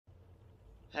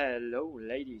Hello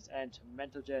ladies and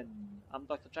gentlemen, I'm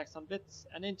Dr. Jackson Blitz,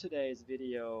 and in today's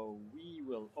video we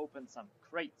will open some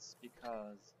crates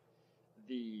because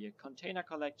the container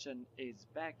collection is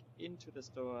back into the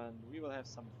store and we will have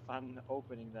some fun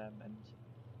opening them and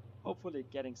hopefully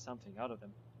getting something out of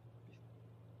them.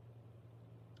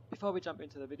 Before we jump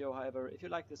into the video, however, if you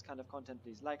like this kind of content,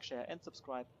 please like, share and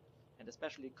subscribe, and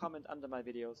especially comment under my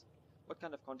videos what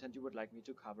kind of content you would like me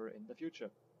to cover in the future.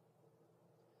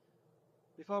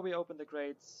 Before we open the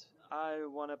crates, I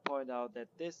want to point out that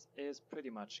this is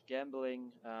pretty much gambling.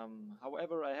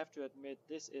 However, I have to admit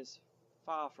this is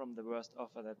far from the worst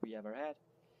offer that we ever had.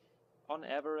 On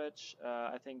average,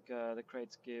 I think the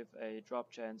crates give a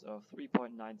drop chance of 3.97%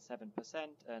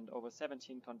 and over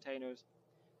 17 containers.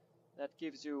 That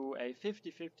gives you a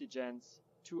 50-50 chance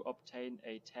to obtain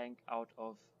a tank out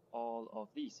of all of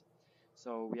these.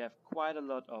 So we have quite a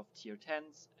lot of tier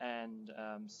 10s and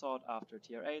sought after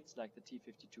tier 8s like the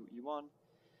T52E1,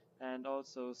 and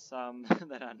also some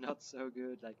that are not so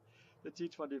good like the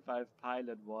T25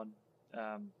 Pilot 1.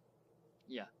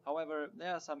 Yeah, however,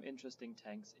 there are some interesting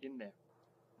tanks in there.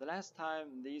 The last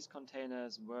time these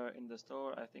containers were in the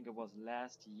store, I think it was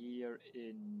last year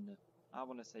in, I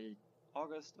want to say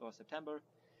August or September.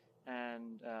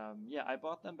 And yeah, I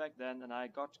bought them back then and I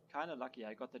got kind of lucky.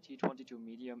 I got the T22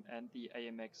 medium and the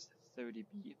AMX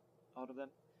 30B out of them.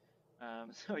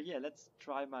 So yeah, let's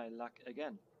try my luck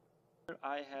again. Here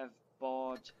I have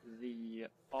bought the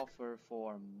offer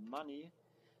for money,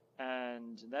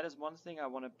 and that is one thing I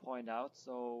want to point out.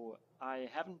 So I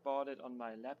haven't bought it on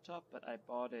my laptop, but I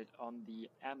bought it on the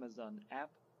Amazon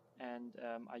app, and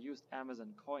I used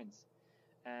Amazon coins.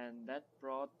 And that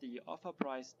brought the offer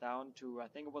price down to, I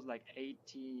think it was like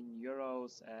 18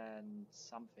 euros and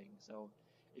something. So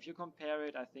if you compare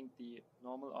it, I think the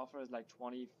normal offer is like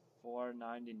 24.99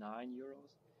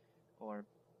 euros, or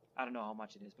I don't know how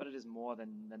much it is, but it is more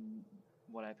than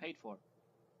what I paid for.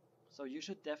 So you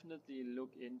should definitely look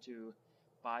into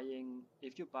buying,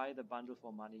 if you buy the bundle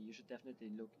for money, you should definitely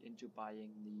look into buying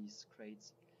these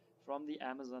crates from the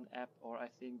Amazon app, or I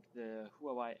think the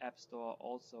Huawei App Store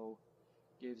also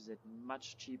gives it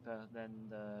much cheaper than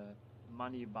the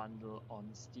money bundle on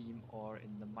Steam or in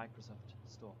the Microsoft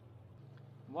Store.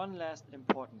 One last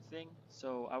important thing,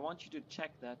 so I want you to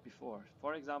check that before.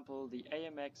 For example, the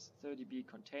AMX 30B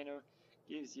container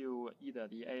gives you either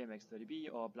the AMX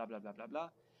 30B or blah blah blah blah blah.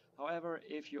 However,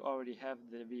 if you already have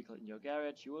the vehicle in your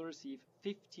garage, you will receive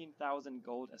 15,000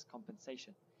 gold as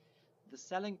compensation. The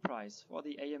selling price for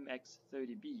the AMX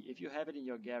 30B, if you have it in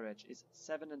your garage, is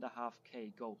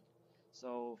 7.5k gold.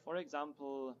 So for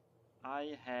example,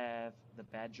 I have the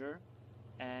Badger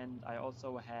and I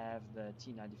also have the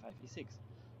T95E6.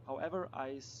 However,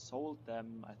 I sold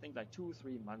them I think like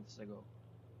 2-3 months ago.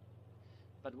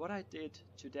 But what I did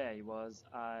today was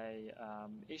I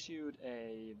issued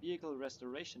a vehicle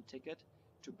restoration ticket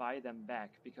to buy them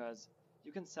back, because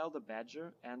you can sell the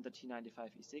Badger and the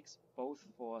T95E6 both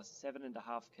for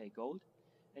 7.5k gold,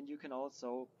 and you can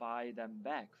also buy them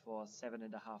back for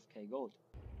 7.5k gold.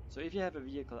 So if you have a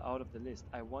vehicle out of the list,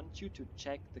 I want you to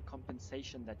check the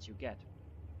compensation that you get.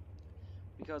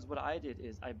 Because what I did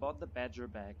is I bought the Badger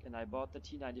back and I bought the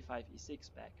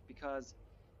T95E6 back, because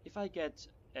if I get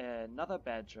another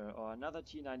Badger or another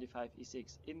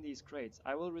T95E6 in these crates,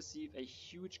 I will receive a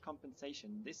huge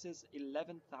compensation. This is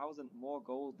 11,000 more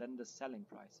gold than the selling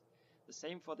price. The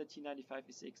same for the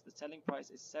T95E6, the selling price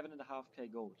is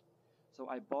 7.5k gold. So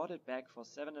I bought it back for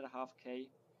 7.5k,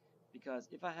 because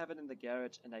if I have it in the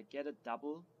garage and I get a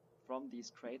double from these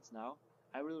crates now,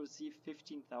 I will receive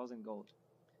 15,000 gold.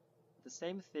 The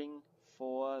same thing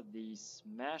for the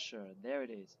Smasher, there it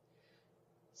is.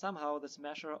 Somehow the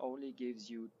Smasher only gives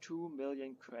you 2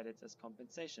 million credits as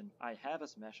compensation. I have a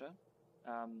Smasher,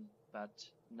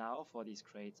 but now for these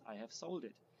crates I have sold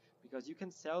it, because you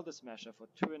can sell the Smasher for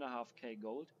 2.5k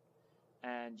gold,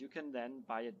 and you can then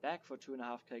buy it back for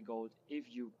 2.5k gold if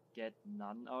you get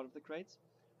none out of the crates.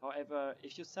 However,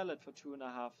 if you sell it for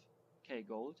 2.5k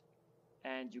gold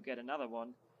and you get another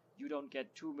one, you don't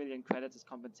get 2 million credits as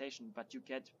compensation, but you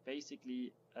get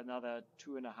basically another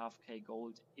 2.5k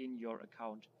gold in your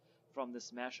account from the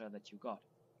Smasher that you got.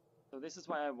 So this is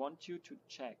why I want you to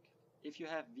check. If you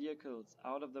have vehicles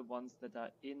out of the ones that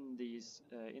are in these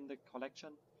in the collection,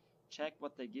 check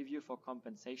what they give you for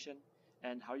compensation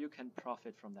and how you can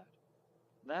profit from that.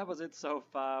 That was it so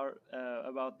far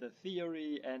about the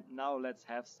theory, and now let's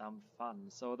have some fun.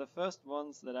 So the first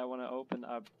ones that I want to open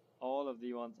are all of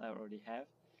the ones I already have.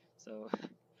 So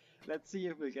let's see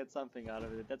if we get something out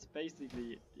of it. That's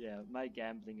basically, yeah, my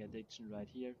gambling addiction right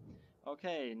here.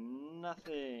 Okay,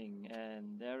 nothing.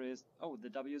 And there is, oh, the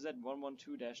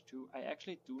WZ112-2. I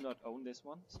actually do not own this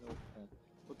one, so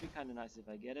would be kind of nice if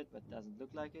I get it, but doesn't look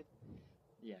like it.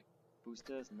 Yeah,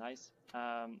 boosters, nice.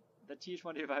 The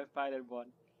T-25 Pilot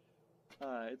one,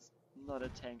 it's not a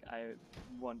tank I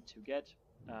want to get.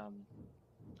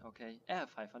 Okay,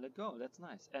 500 gold, that's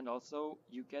nice. And also,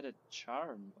 you get a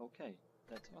charm. Okay,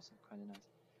 that's also kind of nice.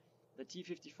 The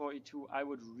T-54E2, I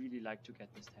would really like to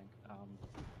get this tank.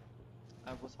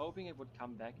 I was hoping it would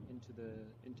come back into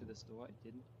the store. It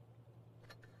didn't.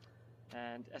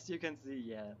 And as you can see,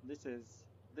 yeah, this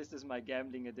is my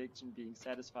gambling addiction being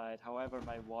satisfied. However,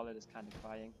 my wallet is kind of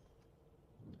crying.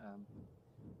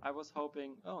 I was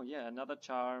hoping, oh yeah, another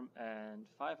charm and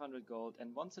 500 gold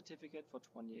and one certificate for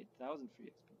 28,000 free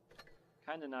XP.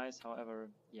 Kinda nice, however,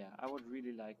 yeah, I would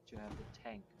really like to have the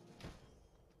tank.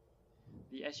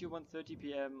 The SU-130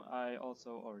 PM I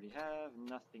also already have,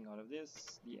 nothing out of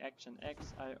this. The Action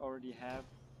X I already have,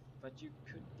 but you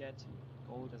could get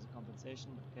gold as a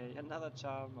compensation. Okay, another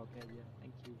charm, okay, yeah,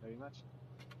 thank you very much.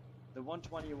 The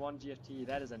 121 GFT,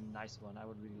 that is a nice one, I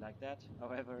would really like that.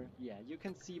 However, yeah, you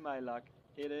can see my luck.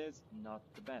 It is not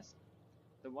the best.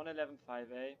 The 111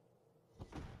 5A,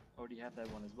 already have that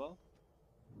one as well.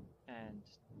 And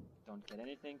don't get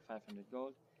anything, 500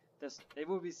 gold. It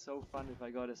would be so fun if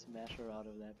I got a smasher out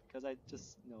of that, because I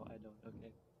just, no, I don't,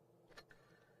 okay.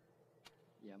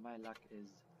 Yeah, my luck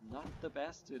is not the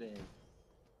best today.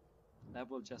 That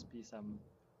will just be some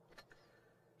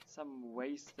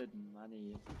wasted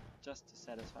money just to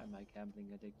satisfy my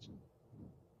gambling addiction.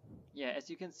 Yeah, as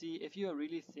you can see, if you are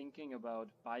really thinking about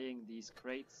buying these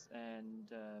crates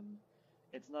and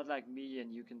it's not like me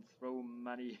and you can throw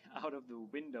money out of the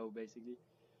window basically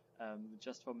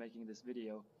just for making this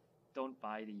video, don't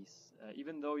buy these.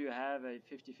 Even though you have a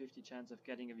 50-50 chance of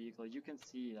getting a vehicle, you can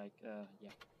see like,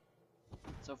 yeah.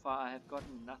 So far I have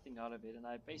gotten nothing out of it, and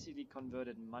I basically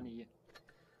converted money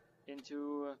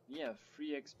into, yeah,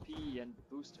 free XP and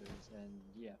boosters, and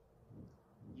yeah.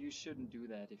 You shouldn't do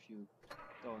that if you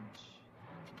don't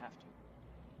have to.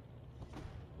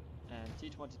 And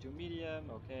T22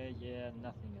 medium, okay, yeah,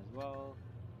 nothing as well.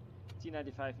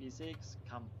 T95 E6,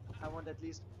 come, I want at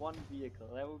least one vehicle,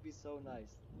 that would be so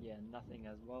nice. Yeah, nothing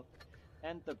as well.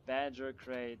 And the Badger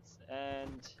crates,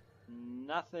 and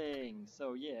nothing.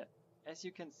 So yeah, as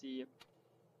you can see,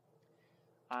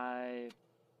 I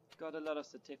got a lot of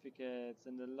certificates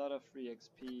and a lot of free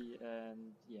XP,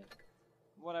 and yeah.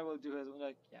 What I will do is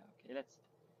like, yeah, okay,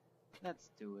 let's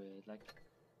do it. Like,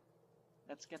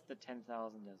 let's get the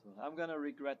 10,000 as well. I'm gonna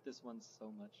regret this one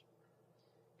so much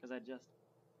because I just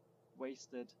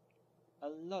wasted a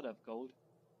lot of gold.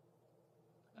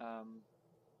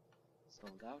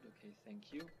 Sold out. Okay,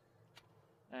 thank you.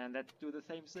 And let's do the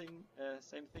same thing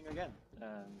again.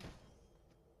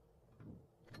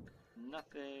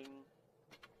 Nothing.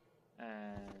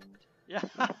 And yeah.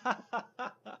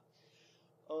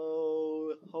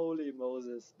 Oh, holy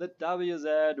Moses. The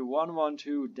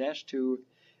WZ112-2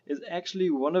 is actually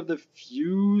one of the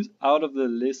few out of the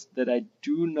list that I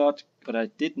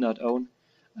did not own.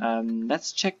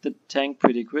 Let's check the tank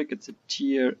pretty quick. It's a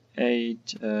tier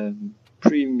 8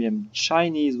 premium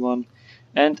Chinese one,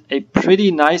 and a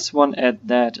pretty nice one at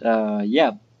that.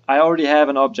 Yeah, I already have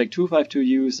an Object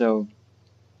 252U, so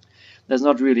there's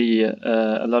not really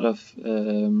a lot of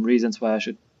reasons why I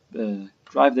should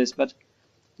drive this, but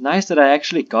nice that I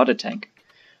actually got a tank.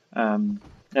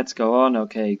 Let's go on.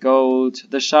 Okay, gold.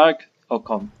 The shark. Oh,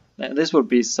 come. This would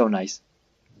be so nice.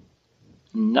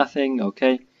 Nothing.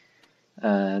 Okay.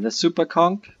 The super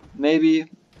conch. Maybe.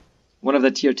 One of the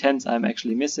tier 10s I'm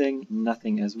actually missing.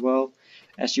 Nothing as well.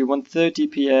 SU-130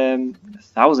 PM.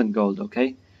 1000 gold.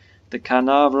 Okay. The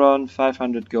Carnarvon.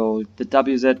 500 gold. The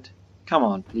WZ. Come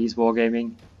on, please,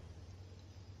 Wargaming.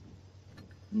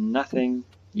 Nothing.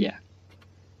 Yeah.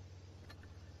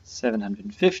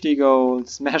 750 gold,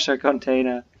 Smasher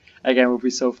Container. Again, it would be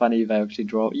so funny if I actually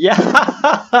draw. Yeah!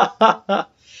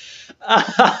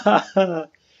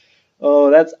 Oh,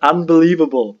 that's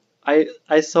unbelievable. I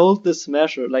sold the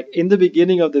Smasher. Like, in the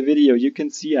beginning of the video, you can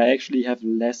see I actually have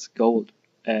less gold.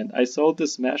 And I sold the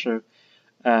Smasher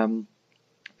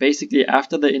basically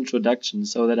after the introduction,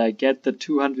 so that I get the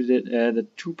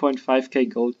 2.5k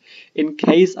gold in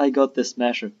case I got the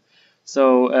Smasher.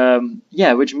 So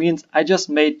yeah, which means I just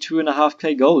made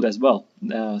 2.5k gold as well.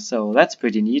 So that's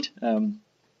pretty neat.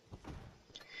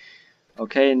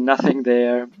 Okay, nothing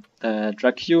there.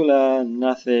 Dracula,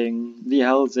 nothing. The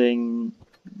Helsing,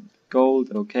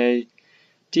 gold. Okay.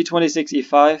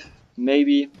 T26E5,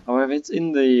 maybe. However, it's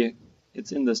in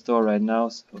the store right now.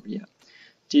 So yeah.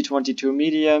 T22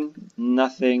 medium,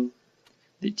 nothing.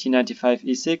 The T95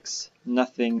 E6,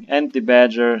 nothing. And the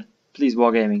Badger, please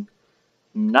Wargaming,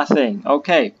 nothing.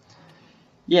 Okay.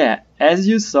 Yeah, as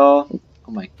you saw,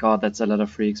 oh my god, that's a lot of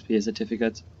free XP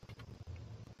certificates.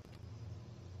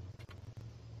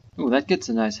 Oh, that gets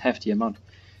a nice hefty amount.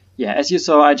 Yeah, as you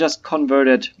saw, I just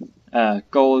converted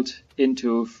gold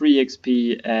into free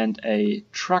XP and a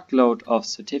truckload of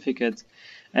certificates,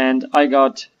 and I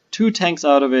got 2 tanks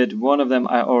out of it. One of them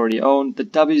I already owned, the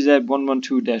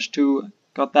WZ112-2,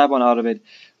 got that one out of it.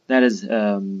 That is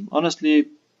honestly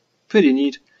pretty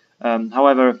neat.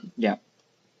 However, yeah,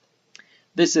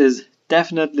 this is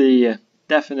definitely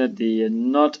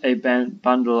not a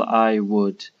bundle I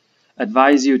would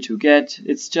advise you to get.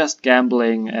 It's just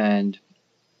gambling, and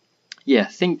yeah,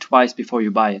 think twice before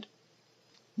you buy it.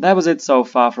 That was it so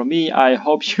far from me. I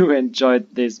hope you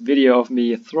enjoyed this video of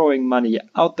me throwing money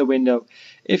out the window.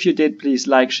 If you did, please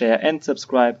like, share and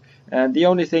subscribe. And the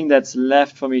only thing that's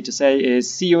left for me to say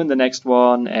is see you in the next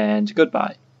one, and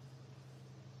goodbye.